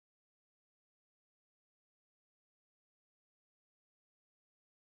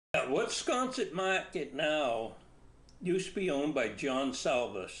Yeah, what's Sconset Market now used to be owned by John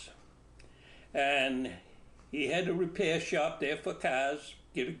Salvis. And he had a repair shop there for cars,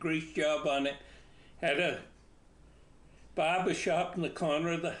 get a grease job on it, had a barber shop in the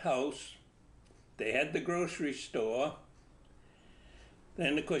corner of the house. They had the grocery store.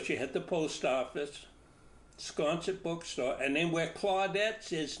 Then, of course, you had the post office, Sconset bookstore, and then where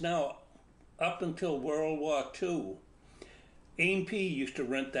Claudette's is now, up until World War II, A&P used to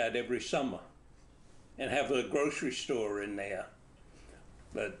rent that every summer and have a grocery store in there.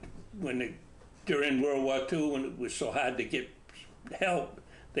 But during World War II, when it was so hard to get help,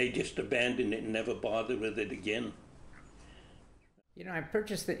 they just abandoned it and never bothered with it again. You know, I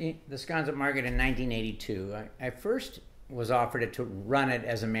purchased the Sconset Market in 1982. I first was offered it to run it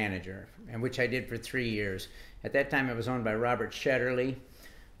as a manager, and which I did for 3 years. At that time, it was owned by Robert Shetterly,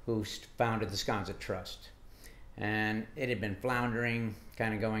 who founded the Sconset Trust. And it had been floundering,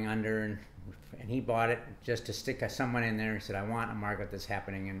 kind of going under, and he bought it just to stick someone in there. He said, I want a market that's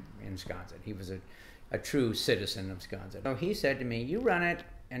happening in Sconset. He was a true citizen of Sconset. So he said to me, you run it,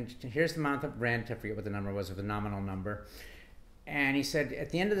 and here's the amount of rent. I forget what the number was, it was a nominal number. And he said, at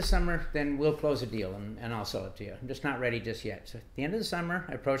the end of the summer, then we'll close a deal and I'll sell it to you. I'm just not ready just yet. So at the end of the summer,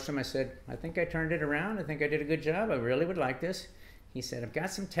 I approached him. I said, I think I turned it around. I think I did a good job. I really would like this. He said, I've got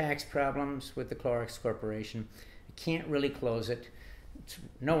some tax problems with the Clorox Corporation. I can't really close it. It's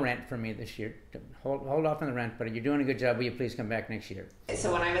no rent for me this year. Hold off on the rent, but you're doing a good job. Will you please come back next year?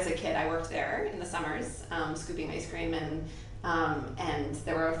 So when I was a kid, I worked there in the summers, scooping ice cream, and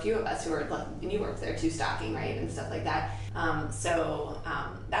there were a few of us who were, and you worked there too, stocking, right, and stuff like that.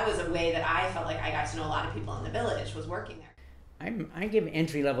 That was a way that I felt like I got to know a lot of people in the village, was working there. I give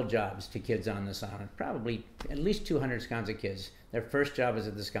entry-level jobs to kids on this island, probably at least 200 Sconset kids. Their first job is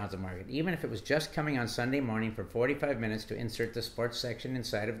at the Sconset Market, even if it was just coming on Sunday morning for 45 minutes to insert the sports section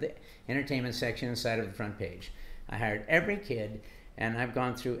inside of the entertainment section inside of the front page. I hired every kid, and I've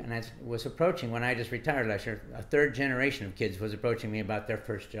gone through, and I was approaching, when I just retired last year, a third generation of kids was approaching me about their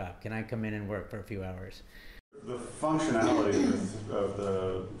first job. Can I come in and work for a few hours? The functionality of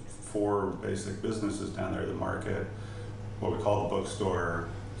the four basic businesses down there, the market, what we call the bookstore,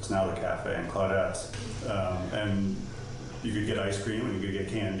 it's now the cafe and Claudette's, and you could get ice cream and you could get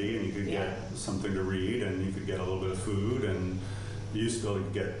candy and you could get something to read and you could get a little bit of food, and you used to be able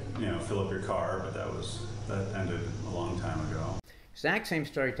to get, fill up your car, but that ended a long time ago. Exact same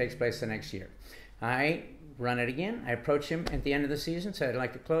story takes place the next year. I run it again. I approach him at the end of the season, said I'd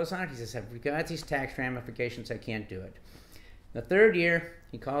like to close on it. He says, I've got these tax ramifications, I can't do it. The third year,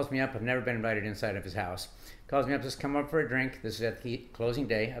 he calls me up. I've never been invited inside of his house. Calls me up, says, come up for a drink. This is at the closing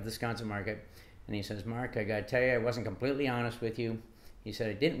day of the Sconset Market. And he says, Mark, I gotta tell you, I wasn't completely honest with you. He said,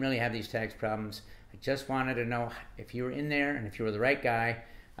 I didn't really have these tax problems. I just wanted to know if you were in there and if you were the right guy.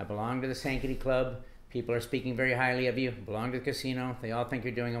 I belong to the Sankety Club. People are speaking very highly of you. I belong to the casino. They all think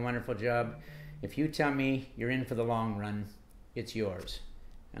you're doing a wonderful job. If you tell me you're in for the long run, it's yours.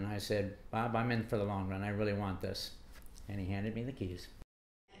 And I said, Bob, I'm in for the long run. I really want this. And he handed me the keys.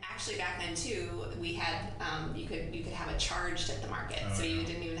 Actually, back then too, we had you could have it charged at the market, so you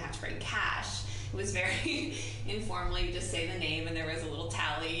didn't even have to bring cash. It was very informal. You just say the name, and there was a little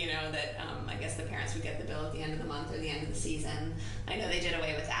tally, that I guess the parents would get the bill at the end of the month or the end of the season. I know they did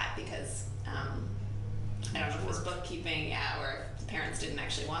away with that because I don't know if it was bookkeeping, or if the parents didn't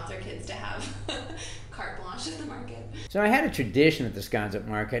actually want their kids to have carte blanche at the market. So I had a tradition at the Sconset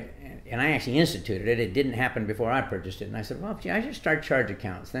Market, and I actually instituted it. It didn't happen before I purchased it. And I said, well, I should start charge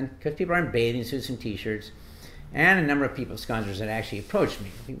accounts then, because people are in bathing suits and T-shirts. And a number of people, Sconseters, had actually approached me.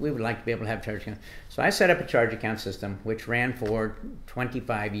 We would like to be able to have charge accounts. So I set up a charge account system, which ran for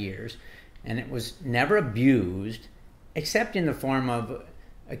 25 years. And it was never abused, except in the form of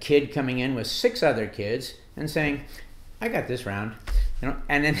a kid coming in with 6 other kids and saying, I got this round.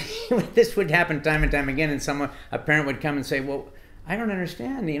 And then this would happen time and time again, and a parent would come and say, well, I don't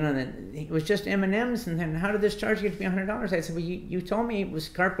understand, that it was just M&Ms, and then how did this charge get to be $100? I said, well, you told me it was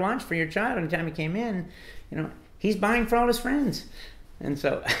carte blanche for your child anytime he came in. He's buying for all his friends. And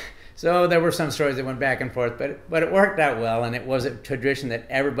so there were some stories that went back and forth, but it worked out well, and it was a tradition that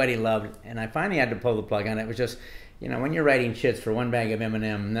everybody loved. And I finally had to pull the plug on it. It was just, when you're writing chits for one bag of M&M,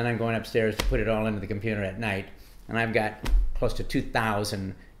 and then I'm going upstairs to put it all into the computer at night, and I've got close to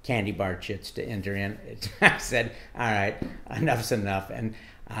 2,000 candy bar chits to enter in. I said, all right, enough's enough. And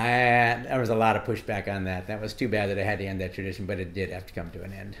there was a lot of pushback on that. That was too bad that I had to end that tradition, but it did have to come to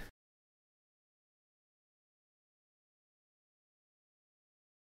an end.